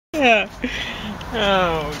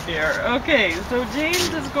Oh dear. Okay, so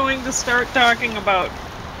James is going to start talking about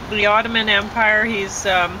the Ottoman Empire. He's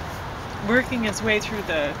working his way through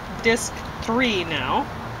the disc 3 now.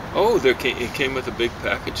 Oh, it came with a big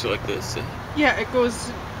package like this. Yeah, it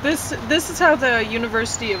goes. This is how the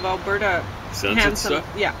University of Alberta Sends stuff.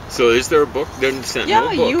 Yeah. So is there a book? Then sent Yeah,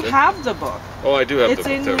 no book. you have the book. Oh, I do have It's the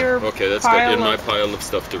book. in There. your Okay, that's good. In my pile of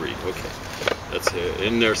stuff to read. Okay, that's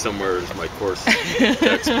in there somewhere. Is my course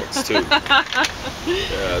textbooks too.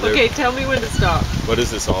 Okay, tell me when to stop. What is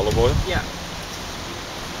this, olive oil? Yeah.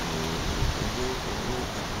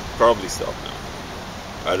 Probably stop now.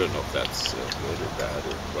 I don't know if that's good or bad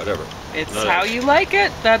or whatever. It's how you like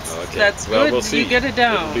it. That's well, good. We'll see. You get it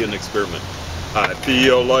down. It'll be an experiment. I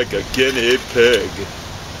feel like a guinea pig.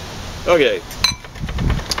 Okay.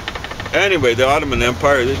 Anyway, the Ottoman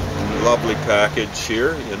Empire, lovely package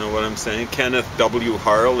here. You know what I'm saying? Kenneth W.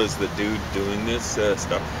 Harl is the dude doing this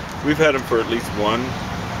stuff. We've had him for at least one.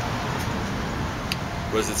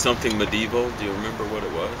 Was it something medieval? Do you remember what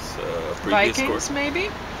it was? Previous Vikings, course? maybe?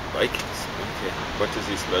 Vikings. Okay. What does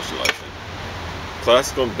he specialize in?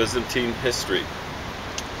 Classical and Byzantine history.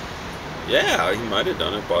 Yeah, he might have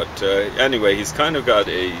done it, but anyway, he's kind of got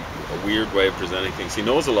a weird way of presenting things. He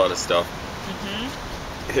knows a lot of stuff.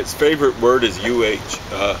 His favorite word is UH.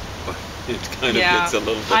 It kind of gets a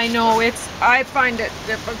little bit... I know, I find it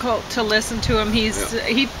difficult to listen to him. He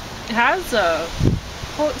has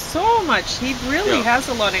so much. He really has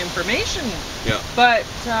a lot of information. Yeah. But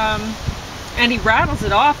and he rattles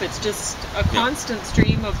it off. It's just a constant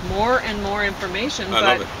stream of more and more information. I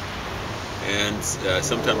love it. And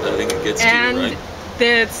sometimes I think it gets to you, right? And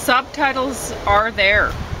the subtitles are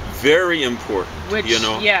there. Very important, which, you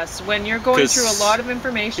know. Yes, when you're going through a lot of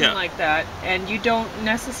information like that, and you don't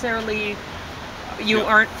necessarily,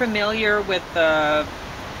 aren't familiar with the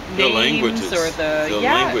names languages or the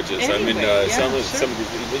languages. Anyway, I mean, some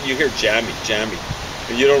you hear jammy,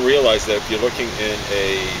 and you don't realize that if you're looking in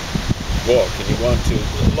a book and you want to. A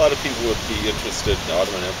lot of people would be interested in the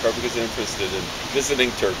Ottoman Empire because they're interested in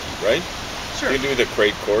visiting Turkey, right? Sure. You do the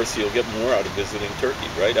crate course, you'll get more out of visiting Turkey,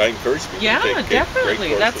 right? I encourage people to take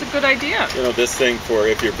definitely. That's a good idea. You know, this thing for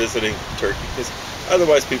if you're visiting Turkey, because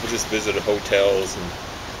otherwise people just visit hotels and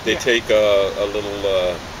they take a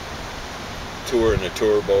little tour in a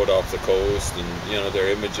tour boat off the coast, and you know their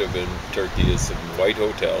image of in Turkey is some white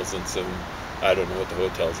hotels and some, I don't know what the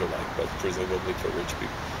hotels are like, but presumably for rich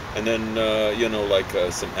people. And then you know, like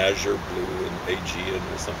some azure blue and Aegean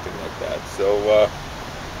or something like that. So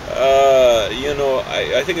you know,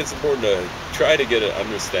 I think it's important to try to get an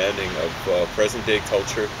understanding of present day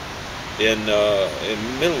culture. In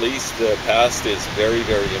Middle East, the past is very,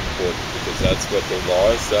 very important because that's what their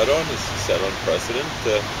law is set on. It's set on precedent.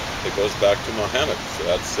 It goes back to Muhammad. So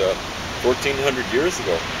that's 1,400 years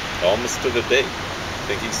ago, almost to the date. I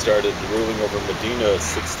think he started ruling over Medina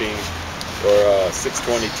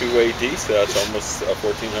 622 AD, so that's almost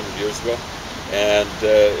 1,400 years ago. And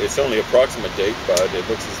it's only approximate date, but it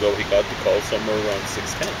looks as though he got the call somewhere around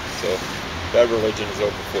 610. So that religion is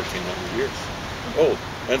over 1,400 years old.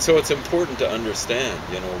 And so it's important to understand,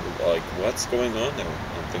 you know, like what's going on there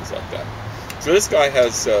and things like that. So this guy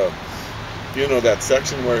has, you know, that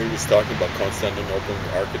section where he was talking about Constantinople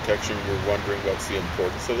architecture, and you're wondering what's the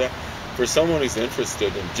importance of that. For someone who's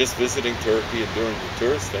interested in just visiting Turkey and doing the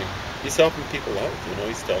tourist thing, he's helping people out. You know,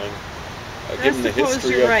 he's telling, giving the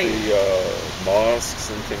history of the mosques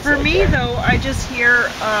and things like that. For me, though, I just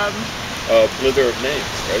hear a blither of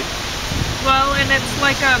names, right? Well, and it's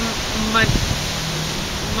like a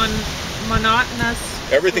monotonous.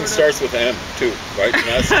 Everything starts with M too, right?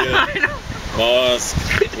 Masjid, mosque,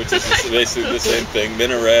 which is basically the same thing.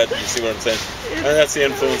 Minaret, you see what I'm saying? And that's the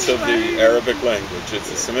influence of the Arabic language. It's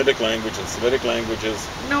a Semitic language, and Semitic languages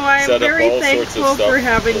I am very thankful for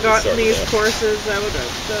having gotten these courses out of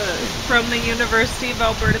from the University of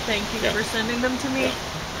Alberta. Thank you for sending them to me.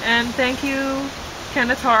 And thank you,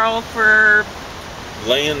 Kenneth Harl, for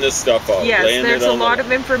laying this stuff out. Yes, there's a lot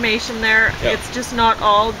of information there. It's just not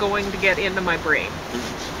all going to get into my brain.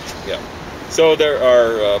 Yeah. So there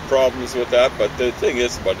are problems with that, but the thing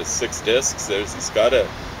is, about the 6 discs, he's got to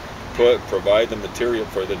provide the material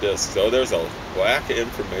for the disc. So there's a whack of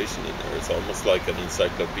information in there. It's almost like an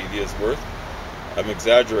encyclopedia's worth. I'm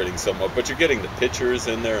exaggerating somewhat, but you're getting the pictures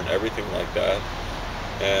in there and everything like that.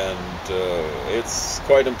 And it's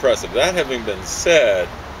quite impressive. That having been said,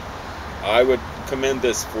 I would commend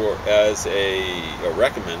this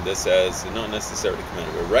recommend this as, not necessarily commend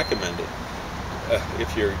it, but recommend it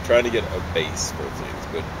if you're trying to get a base for things.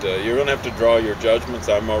 but you're going to have to draw your judgments.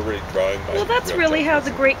 I'm already drawing my. Well, that's really how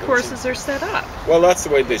the great courses are set up. Well, that's the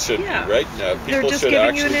way they should be, right? They're just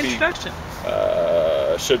giving you an introduction.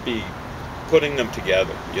 Should be putting them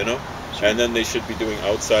together, you know? Sure. And then they should be doing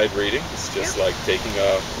outside reading. It's just like taking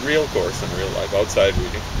a real course in real life, outside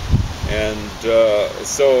reading. And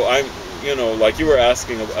so I'm, you know, like you were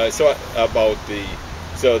asking about the,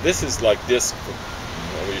 so this is like disc,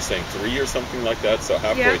 what were you saying, 3 or something like that? So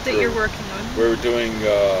halfway through. That you're working on. We're doing,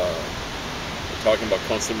 talking about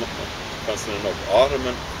Constantinople,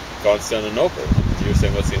 Ottoman Constantinople. You're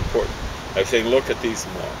saying what's the important? I'm saying look at these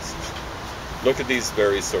mosques. Look at these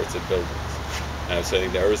various sorts of buildings. And I'm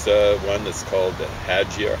saying there was one that's called the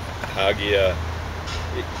Hagia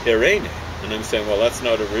Irene. And I'm saying, well, that's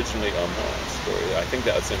not originally a mosque. Or I think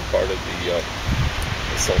that's in part of the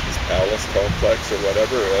Sultan's Palace complex or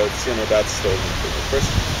whatever. It's, you know, that's stolen from the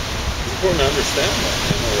Christians. It's important to understand that.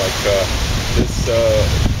 You know, like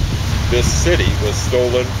this city was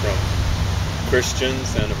stolen from Christians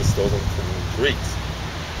and it was stolen from Greeks,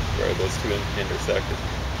 where those two intersected.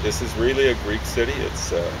 This is really a Greek city. It's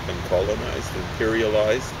been colonized,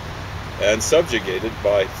 imperialized, and subjugated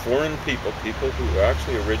by foreign people, people who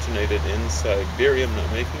actually originated in Siberia. I'm not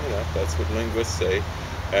making it up. That's what linguists say.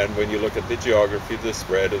 And when you look at the geography, the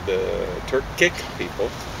spread of the Turkic people,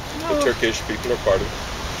 the Turkish people are part of it.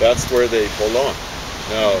 That's where they belong.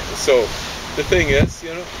 Now, so the thing is,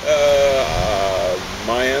 you know,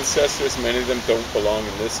 my ancestors, many of them don't belong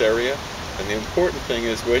in this area. And the important thing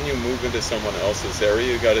is when you move into someone else's area,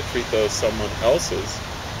 you've got to treat those someone else's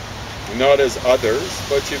not as others,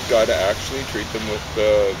 but you've got to actually treat them with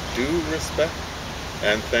due respect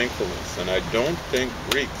and thankfulness. And I don't think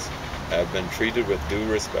Greeks have been treated with due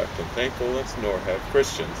respect and thankfulness, nor have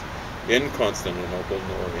Christians in Constantinople,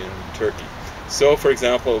 nor in Turkey. So, for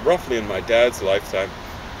example, roughly in my dad's lifetime,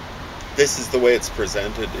 this is the way it's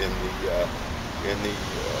presented in the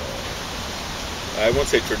I won't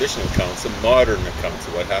say traditional accounts, the modern accounts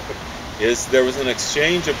of what happened, is there was an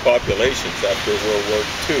exchange of populations after World War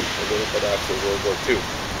II, a little bit after World War II.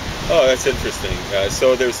 Oh, that's interesting.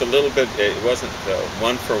 So there's a little bit, it wasn't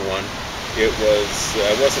 1 for 1, it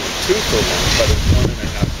wasn't 2 for 1, but it was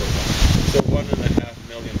 1.5 for 1. So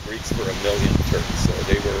 1.5 million Greeks for 1 million Turks, so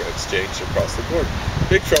they were exchanged across the border.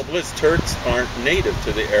 Big trouble is Turks aren't native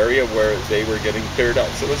to the area where they were getting cleared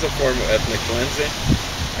out, so it was a form of ethnic cleansing.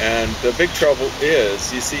 And the big trouble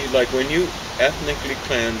is, you see, like when you ethnically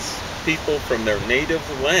cleanse people from their native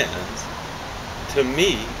lands, to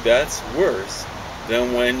me, that's worse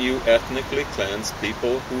than when you ethnically cleanse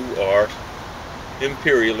people who are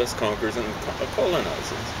imperialist conquerors and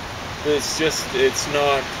colonizers. There's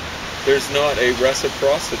not a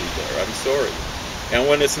reciprocity there, I'm sorry. And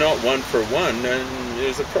when it's not 1 for 1, then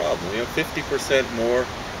there's a problem. You know, 50% more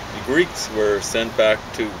Greeks were sent back.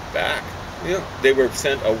 You know, they were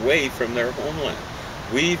sent away from their homeland.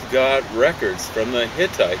 We've got records from the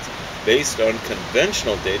Hittites based on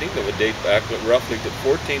conventional dating that would date back roughly to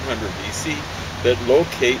 1400 BC that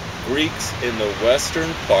locate Greeks in the western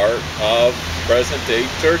part of present-day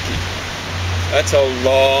Turkey. That's a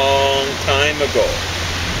long time ago.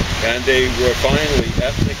 And they were finally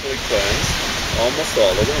ethnically cleansed, almost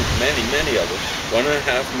all of them, many of them,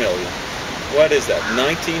 1.5 million. What is that?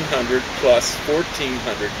 1900 plus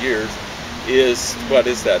 1400 years is, what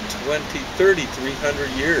is that, 300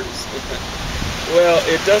 years. Well,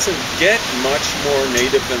 it doesn't get much more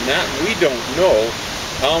native than that. We don't know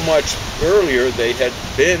how much earlier they had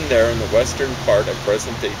been there in the western part of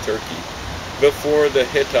present-day Turkey before the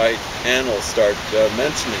Hittite annals start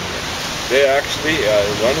mentioning it. They actually,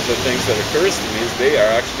 one of the things that occurs to me is they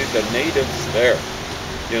are actually the natives there.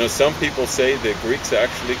 You know, some people say the Greeks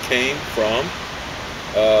actually came from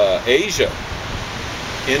Asia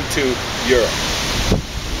into Europe,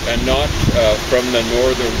 and not from the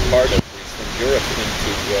northern part of Greece, from Europe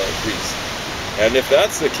into Greece. And if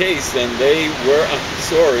that's the case, then they were, I'm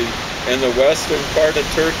sorry, in the western part of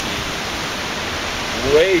Turkey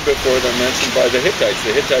way before they're mentioned by the Hittites.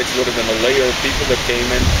 The Hittites would have been a layer of people that came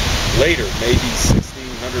in later, maybe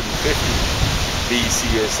 1650 BC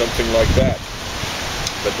or something like that.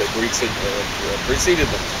 But the Greeks had preceded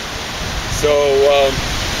them. So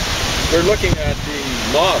we're looking at the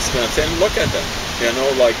mosque and I'm saying, look at them. You know,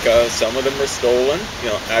 like some of them are stolen. You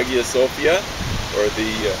know, Hagia Sophia, or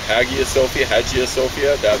the Hagia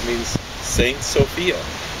Sophia, that means Saint Sophia.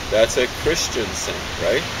 That's a Christian saint,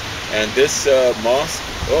 right? And this mosque,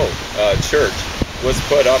 church, was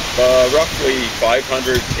put up roughly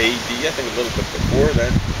 500 AD, I think a little bit before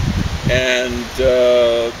then, and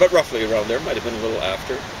but roughly around there, might have been a little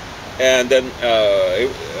after. And then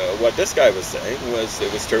what this guy was saying was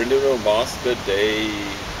it was turned into a mosque the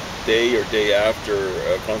day after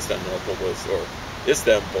Constantinople was, or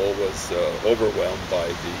Istanbul was overwhelmed by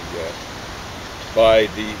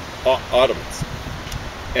the Ottomans.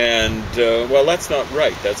 And well, that's not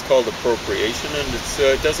right. That's called appropriation, and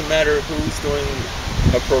it doesn't matter who's doing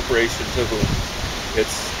appropriation to whom.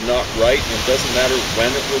 It's not right, and it doesn't matter when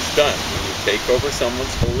it was done. When you take over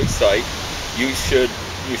someone's holy site, you should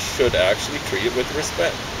actually treat it with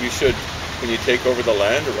respect. You should, when you take over the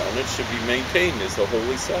land around it, should be maintained as a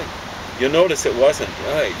holy site. You'll notice it wasn't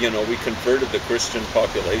right. You know, we converted the Christian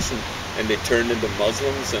population, and they turned into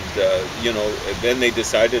Muslims, and you know, then they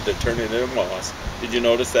decided to turn it into a mosque. Did you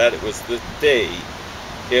notice that? It was the day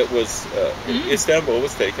it was Istanbul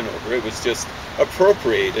was taken over. It was just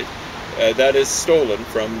appropriated. That is stolen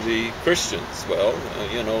from the Christians. Well,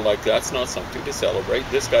 you know, like that's not something to celebrate.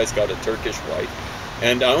 This guy's got a Turkish wife,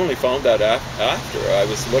 and I only found that after I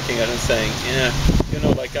was looking at it and saying, yeah, you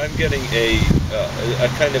know, like I'm getting a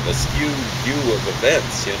kind of a skewed view of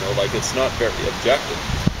events. You know, like it's not very objective.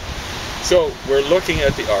 So we're looking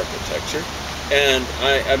at the architecture, and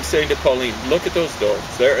I'm saying to Pauline, look at those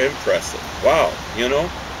domes. They're impressive. Wow, you know.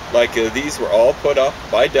 Like these were all put up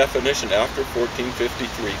by definition after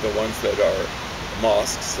 1453, the ones that are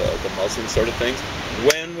mosques, the Muslim sort of things.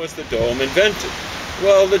 When was the dome invented?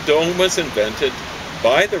 Well, the dome was invented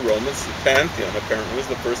by the Romans. The Pantheon apparently was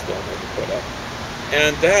the first dome ever put up.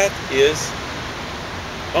 And that is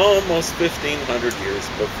almost 1,500 years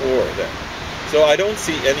before then. So I don't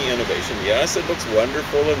see any innovation. Yes, it looks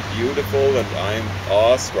wonderful and beautiful, and I'm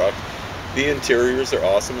awestruck. The interiors are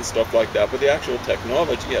awesome and stuff like that, but the actual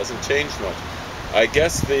technology hasn't changed much. I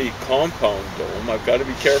guess the compound dome, I've got to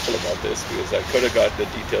be careful about this because I could have got the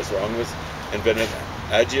details wrong, was invented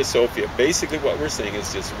Hagia Sophia. Basically what we're seeing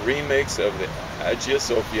is just remakes of the Hagia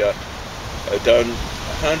Sophia done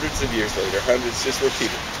hundreds of years later, hundreds just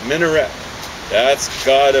repeated. Minaret, that's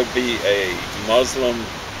got to be a Muslim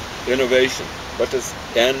innovation. What does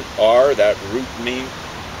NR, that root, mean?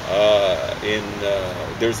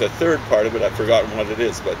 There's a third part of it, I've forgotten what it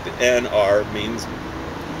is, but the NR means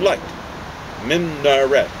light.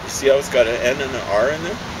 Minaret. You see how it's got an N and an R in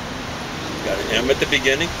there? You got an M at the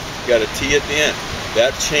beginning, you got a T at the end.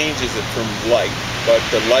 That changes it from light, but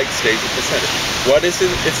the light stays at the center. What is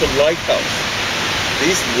it? It's a lighthouse.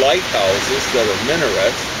 These lighthouses that are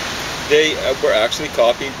minarets, they were actually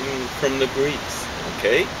copied from the Greeks.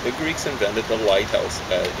 Okay? The Greeks invented the lighthouse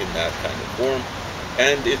in that kind of form.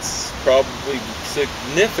 And it's probably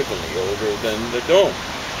significantly older than the dome.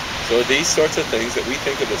 So these sorts of things that we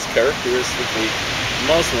think of as characteristically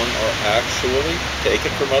Muslim are actually taken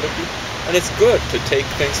from other people. And it's good to take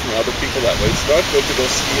things from other people that way. It's not good to go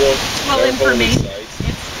steal their holy sites.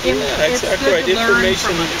 Yeah, exactly right.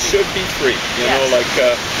 Information should be free. You know, like,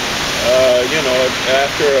 you know,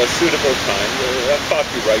 after a suitable time, a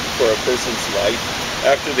copyright for a person's life.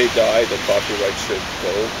 After they die, the copyright should go,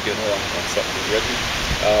 you know, on something written.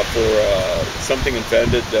 For something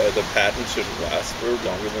invented, the patent should last for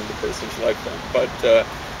longer than the person's lifetime. But,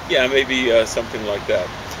 yeah, maybe something like that.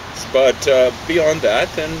 But beyond that,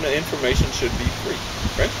 then information should be free,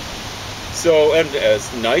 right? So, and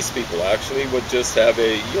as nice people actually would just have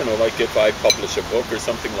a, you know, like if I publish a book or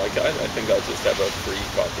something like that, I think I'll just have a free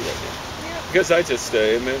copyright. Because I just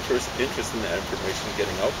am interested in that information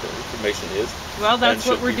getting out there. Information is. Well, that's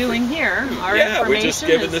what we're doing here. Our information we're just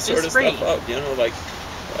giving this sort of stuff out. You know, like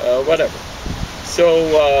whatever. So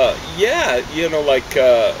yeah, you know, like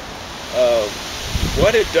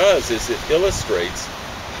what it does is it illustrates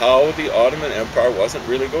how the Ottoman Empire wasn't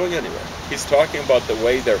really going anywhere. He's talking about the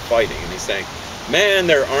way they're fighting, and he's saying, "Man,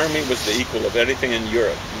 their army was the equal of anything in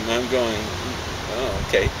Europe." And I'm going, "Oh,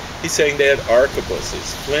 okay." He's saying they had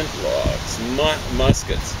arquebuses, flintlocks,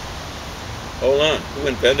 muskets. Hold on, who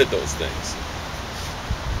invented those things?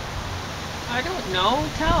 I don't know.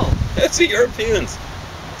 Tell. That's the Europeans.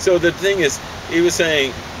 So the thing is, he was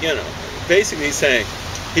saying, you know, basically he's saying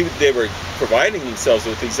they were providing themselves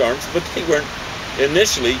with these arms, but they weren't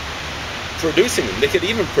initially producing them. They could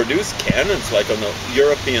even produce cannons like on the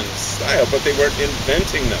European style, but they weren't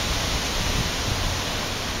inventing them.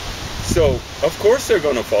 So, of course they're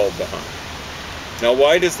going to fall behind. Now,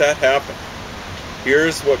 why does that happen?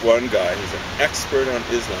 Here's what one guy who's an expert on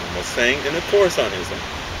Islam was saying in a course on Islam.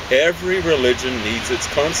 Every religion needs its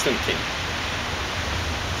Constantine.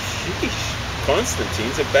 Sheesh.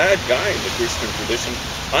 Constantine's a bad guy in the Christian tradition.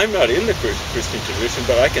 I'm not in the Christian tradition,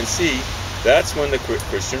 but I can see that's when the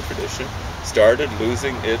Christian tradition started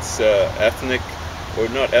losing its ethnic, or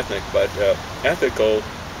not ethnic, but ethical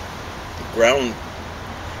ground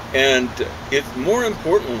And it's more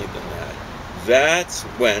importantly than that, that's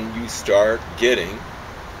when you start getting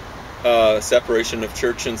separation of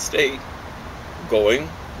church and state going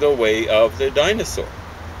the way of the dinosaur.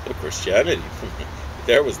 So Christianity,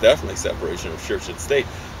 there was definitely separation of church and state.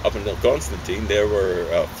 Up until Constantine, there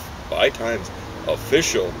were by times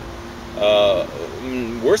official,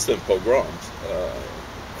 worse than pogroms,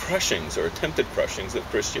 crushings or attempted crushings of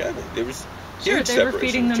Christianity. There was sure, they were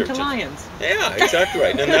feeding them to lions. Yeah, exactly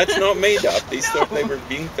right. And that's not made up. These stuff, they were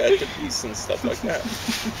being fed to beasts and stuff like that.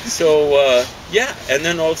 So, yeah, and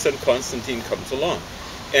then all of a sudden Constantine comes along.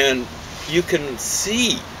 And you can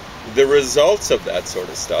see the results of that sort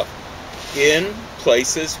of stuff in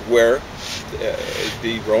places where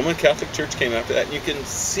the Roman Catholic Church came after that. And you can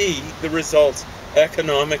see the results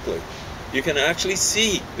economically. You can actually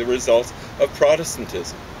see the results of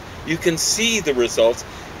Protestantism. You can see the results.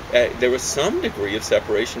 There was some degree of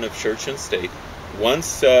separation of church and state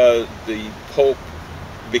once the Pope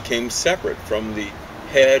became separate from the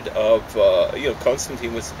head of,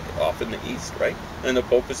 Constantine was off in the east, right? And the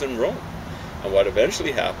Pope was in Rome. And what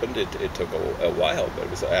eventually happened, it took a while, but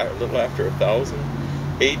it was a little after 1000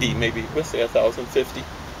 AD, maybe we'll say 1050,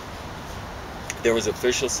 there was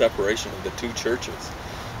official separation of the two churches.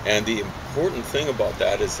 And the important thing about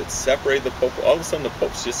that is it separated the Pope. All of a sudden the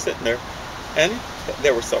Pope's just sitting there, and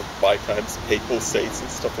there were some by times papal states and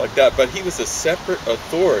stuff like that, but he was a separate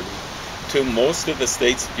authority to most of the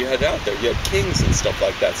states you had out there. You had kings and stuff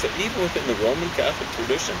like that. So even within the Roman Catholic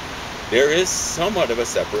tradition, there is somewhat of a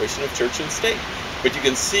separation of church and state. But you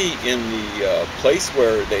can see in the place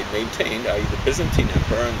where they maintained, i.e. the Byzantine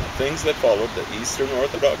Empire and the things that followed, the Eastern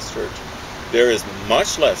Orthodox Church, there is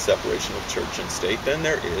much less separation of church and state than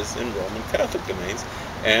there is in Roman Catholic domains.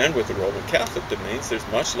 And with the Roman Catholic domains, there's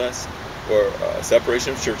much less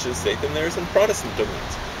separation of church and state than there is in Protestant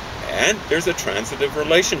domains. And there's a transitive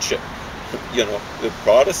relationship. The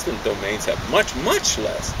Protestant domains have much, much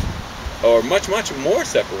less, or much, much more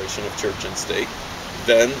separation of church and state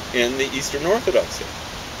than in the Eastern Orthodoxy.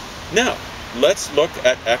 Now, let's look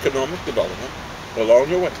at economic development along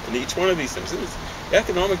the way. And each one of these things,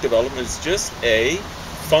 economic development is just a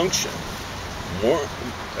function,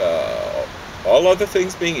 all other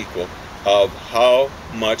things being equal, of how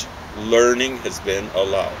much learning has been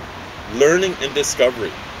allowed. Learning and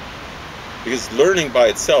discovery. Because learning by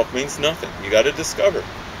itself means nothing. You got to discover.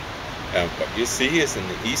 And what you see is in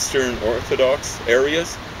the Eastern Orthodox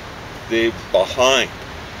areas, they're behind.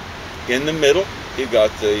 In the middle, you got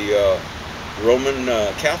the Roman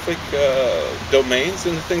Catholic domains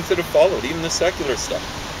and the things that have followed, even the secular stuff.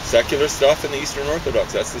 Secular stuff in the Eastern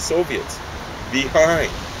Orthodox, that's the Soviets.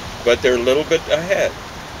 Behind. But they're a little bit ahead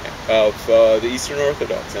of the Eastern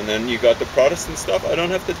Orthodox. And then you got the Protestant stuff, I don't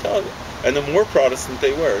have to tell you. And the more Protestant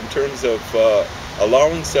they were in terms of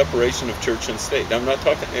allowing separation of church and state. I'm not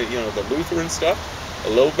talking, the Lutheran stuff, a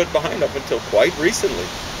little bit behind up until quite recently.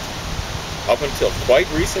 Up until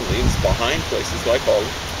quite recently, it was behind places like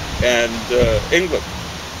Holland and England.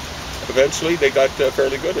 Eventually, they got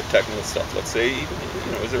fairly good at technical stuff. Let's say even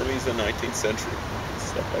as early as the 19th century,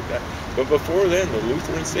 stuff like that. But before then, the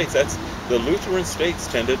Lutheran states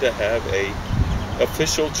tended to have a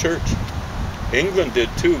official church. England did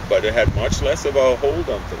too, but it had much less of a hold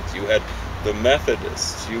on things. You had the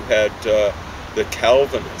Methodists, you had the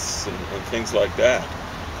Calvinists, and things like that,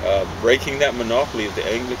 breaking that monopoly of the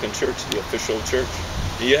Anglican Church, the official church.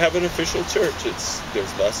 And you have an official church.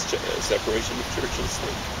 There's less separation of church and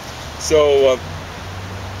state. So,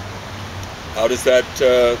 how does that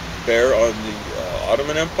bear on the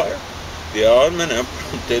Ottoman Empire? The Ottoman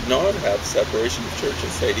Empire did not have separation of church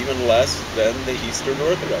and state, even less than the Eastern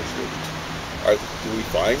Orthodox Church. Do we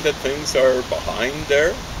find that things are behind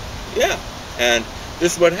there? Yeah. And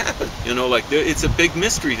this is what happened. It's a big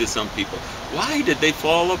mystery to some people. Why did they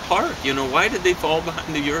fall apart? Why did they fall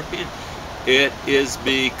behind the European? It is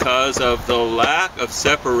because of the lack of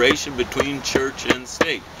separation between church and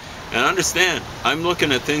state. And understand, I'm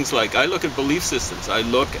looking at things like, I look at belief systems. I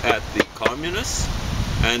look at the communists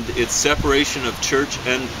and its separation of church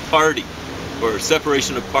and party, or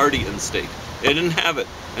separation of party and state. They didn't have it,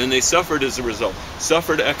 and they suffered as a result.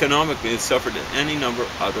 Suffered economically, and suffered in any number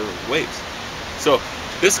of other ways. So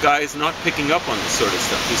this guy is not picking up on this sort of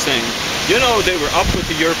stuff. He's saying, they were up with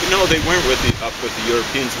the Europeans. No, they weren't up with the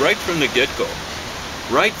Europeans right from the get-go.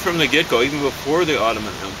 Right from the get-go, even before the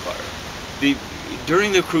Ottoman Empire.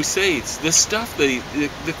 During the Crusades,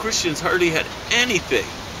 the Christians hardly had anything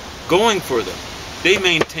going for them. They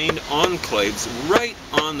maintained enclaves right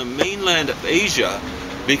on the mainland of Asia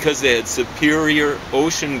because they had superior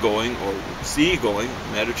ocean-going or sea-going,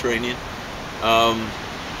 Mediterranean,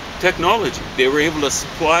 technology. They were able to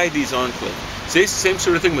supply these enclaves. Same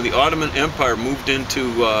sort of thing when the Ottoman Empire moved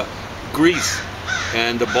into Greece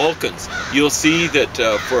and the Balkans. You'll see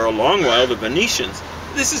that for a long while the Venetians,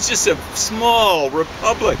 this is just a small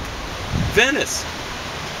republic. Venice,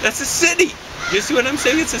 that's a city. You see what I'm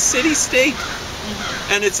saying? It's a city-state.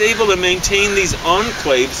 And it's able to maintain these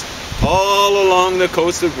enclaves all along the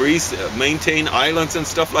coast of Greece, maintain islands and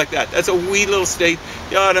stuff like that. That's a wee little state.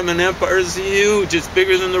 The Ottoman Empire is huge. It's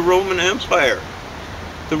bigger than the Roman Empire.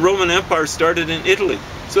 The Roman Empire started in Italy.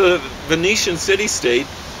 So the Venetian city-state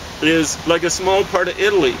is like a small part of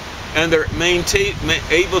Italy. And they're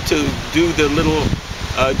able to do the little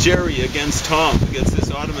jerry against Tom, against this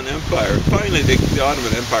Ottoman Empire. Finally, the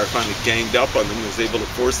Ottoman Empire finally ganged up on them and was able to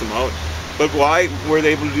force them out. But why were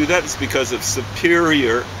they able to do that? It's because of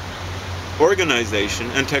superior organization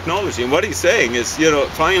and technology. And what he's saying is,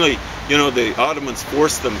 finally, the Ottomans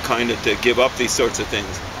forced them kind of to give up these sorts of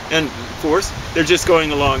things. And of course, they're just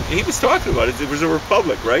going along. He was talking about it. It was a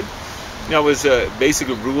republic, right? Now, it was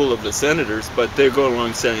basically rule of the senators, but they're going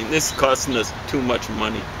along saying, this is costing us too much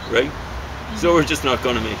money, right? So we're just not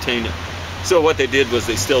going to maintain it. So what they did was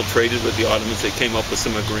they still traded with the Ottomans. They came up with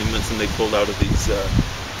some agreements and they pulled out of these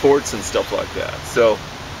ports and stuff like that. So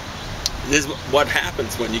this is what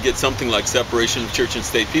happens when you get something like separation of church and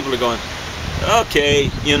state. People are going, okay,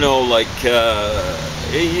 like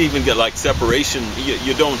you even get like separation.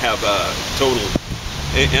 You don't have a total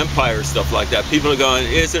empire, stuff like that. People are going,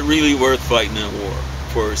 is it really worth fighting a war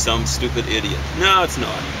for some stupid idiot? No, it's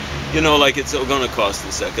not. Like it's going to cost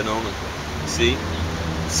us economically. See?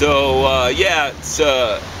 So yeah, it's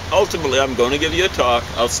ultimately I'm going to give you a talk.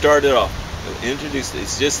 I'll start it off. Introduce it.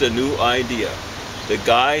 It's just a new idea. The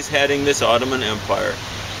guys heading this Ottoman Empire,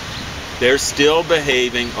 they're still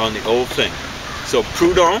behaving on the old thing. So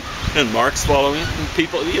Proudhon and Marx following, and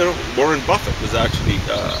people, Warren Buffett was actually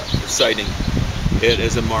citing it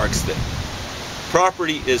as a Marx thing.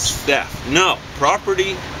 Property is theft. No,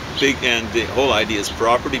 property, and the whole idea is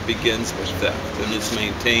property begins with theft and is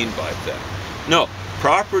maintained by theft. No,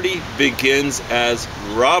 property begins as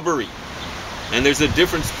robbery. And there's a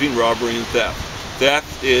difference between robbery and theft.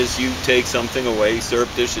 Theft is you take something away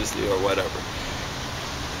surreptitiously or whatever.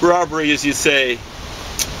 Robbery is you say,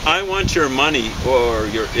 I want your money, or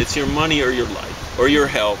it's your money or your life, or your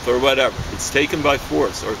health, or whatever. It's taken by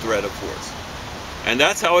force or threat of force. And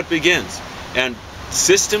that's how it begins. And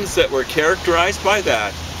systems that were characterized by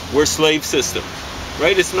that were slave systems,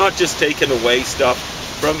 right? It's not just taking away stuff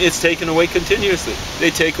it's taken away continuously.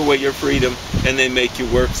 They take away your freedom and they make you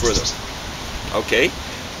work for them. Okay?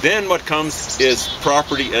 Then what comes is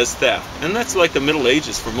property as theft. And that's like the Middle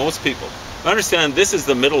Ages for most people. Understand, this is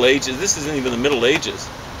the Middle Ages. This isn't even the Middle Ages.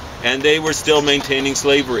 And they were still maintaining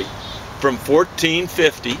slavery. From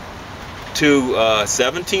 1450 to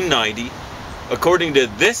 1790, according to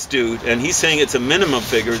this dude, and he's saying it's a minimum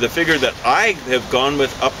figure, the figure that I have gone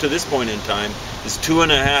with up to this point in time is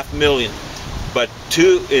 2.5 million. But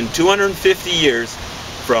in 250 years,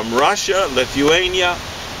 from Russia, Lithuania,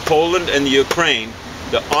 Poland, and the Ukraine,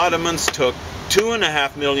 the Ottomans took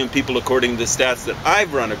 2.5 million people, according to the stats that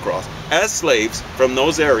I've run across, as slaves from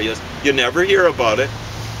those areas. You never hear about it.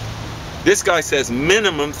 This guy says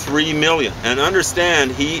minimum 3 million. And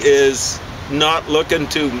understand, he is not looking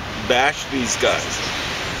to bash these guys.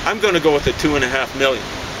 I'm going to go with the 2.5 million.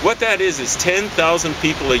 What that is 10,000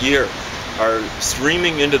 people a year are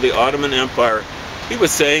streaming into the Ottoman Empire. He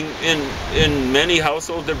was saying in many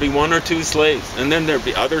households there'd be 1 or 2 slaves, and then there'd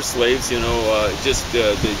be other slaves, just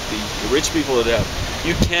the rich people would have.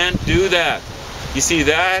 You can't do that. You see,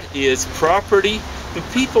 that is property. The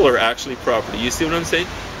people are actually property. You see what I'm saying?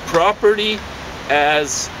 Property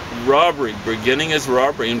as robbery, beginning as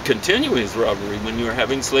robbery and continuing as robbery when you're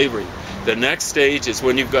having slavery. The next stage is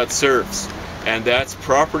when you've got serfs, and that's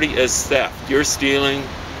property as theft. You're stealing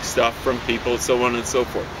stuff from people, so on and so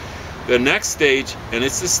forth. The next stage, and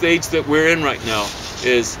it's the stage that we're in right now,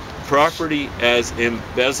 is property as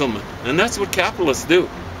embezzlement. And that's what capitalists do.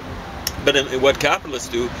 But what capitalists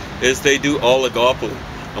do is they do oligopoly.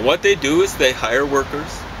 And what they do is they hire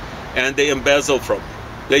workers and they embezzle from them.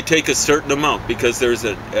 They take a certain amount because there's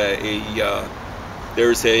a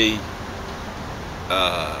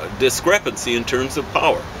discrepancy in terms of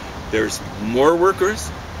power. There's more workers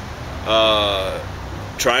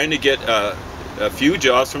trying to get a few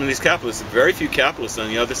jobs from these capitalists. Very few capitalists on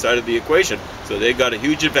the other side of the equation. So they've got a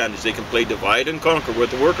huge advantage. They can play divide and conquer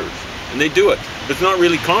with the workers. And they do it. But it's not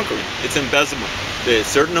really conquering. It's embezzlement. A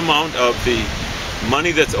certain amount of the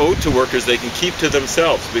money that's owed to workers they can keep to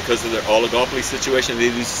themselves because of their oligopoly situation. They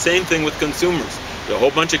do the same thing with consumers. There are a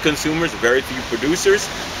whole bunch of consumers, very few producers.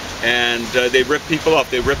 And they rip people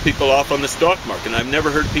off. They rip people off on the stock market. And I've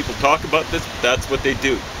never heard people talk about this. That's what they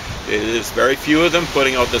do. There's very few of them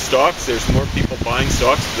putting out the stocks. There's more people buying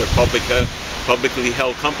stocks. They're publicly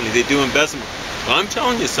held company. They do embezzlement. Well, I'm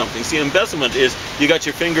telling you something. See, embezzlement is you got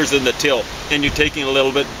your fingers in the till and you're taking a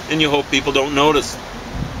little bit and you hope people don't notice.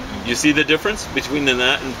 You see the difference between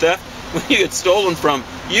that and theft? When you get stolen from,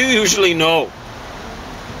 you usually know.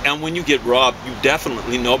 And when you get robbed, you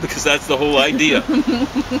definitely know, because that's the whole idea.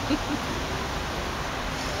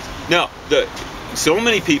 Now, so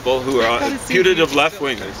many people who are putative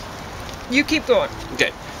left-wingers. You keep going.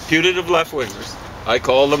 Okay, putative left-wingers. I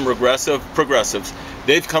call them regressive progressives.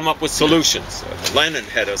 They've come up with solutions. Lenin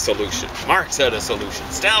had a solution. Marx had a solution.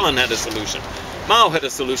 Stalin had a solution. Mao had a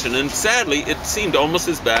solution. And sadly, it seemed almost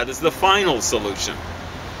as bad as the final solution.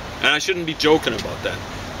 And I shouldn't be joking about that.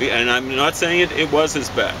 And I'm not saying it was as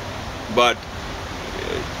bad, but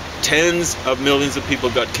tens of millions of people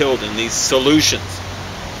got killed in these solutions.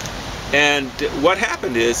 And what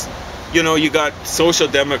happened is, you know, you got social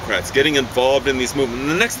democrats getting involved in these movements. And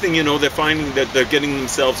the next thing you know, they're finding that they're getting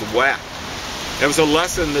themselves whacked. It was a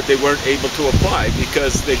lesson that they weren't able to apply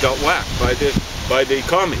because they got whacked by the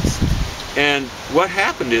commies. And what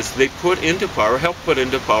happened is they put into power, helped put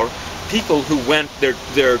into power, people who went,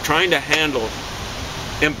 they're trying to handle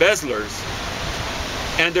embezzlers,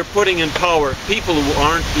 and they're putting in power people who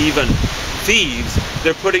aren't even thieves.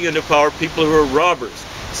 They're putting into power people who are robbers.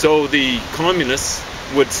 So the communists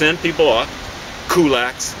would send people off,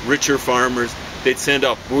 kulaks, richer farmers. They'd send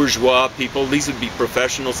off bourgeois people. These would be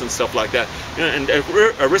professionals and stuff like that. And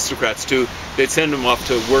aristocrats too. They'd send them off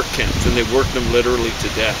to work camps, and they'd work them literally to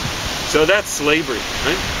death. So that's slavery,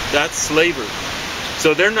 right? That's slavery.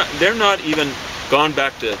 So they're not even gone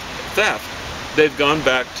back to theft. They've gone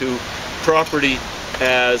back to property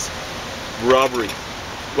as robbery.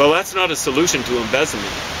 Well, that's not a solution to embezzlement.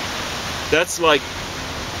 That's like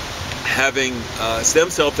having stem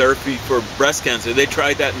cell therapy for breast cancer. They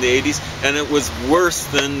tried that in the 80s, and it was worse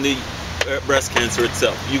than the breast cancer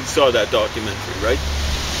itself. You saw that documentary, right?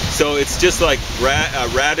 So it's just like a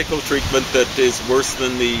radical treatment that is worse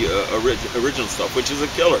than the original stuff, which is a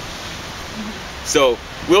killer. So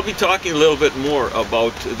we'll be talking a little bit more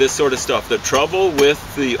about this sort of stuff. The trouble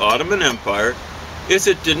with the Ottoman Empire is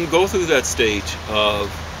it didn't go through that stage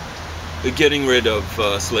of getting rid of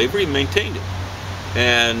slavery, maintained it.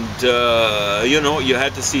 And, you know, you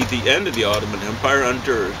had to see the end of the Ottoman Empire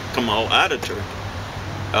under Kemal Ataturk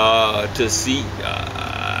to see,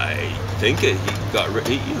 I think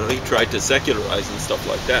he tried to secularize and stuff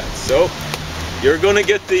like that. So you're going to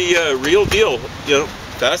get the real deal. You know,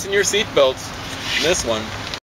 fasten your seatbelts. This one.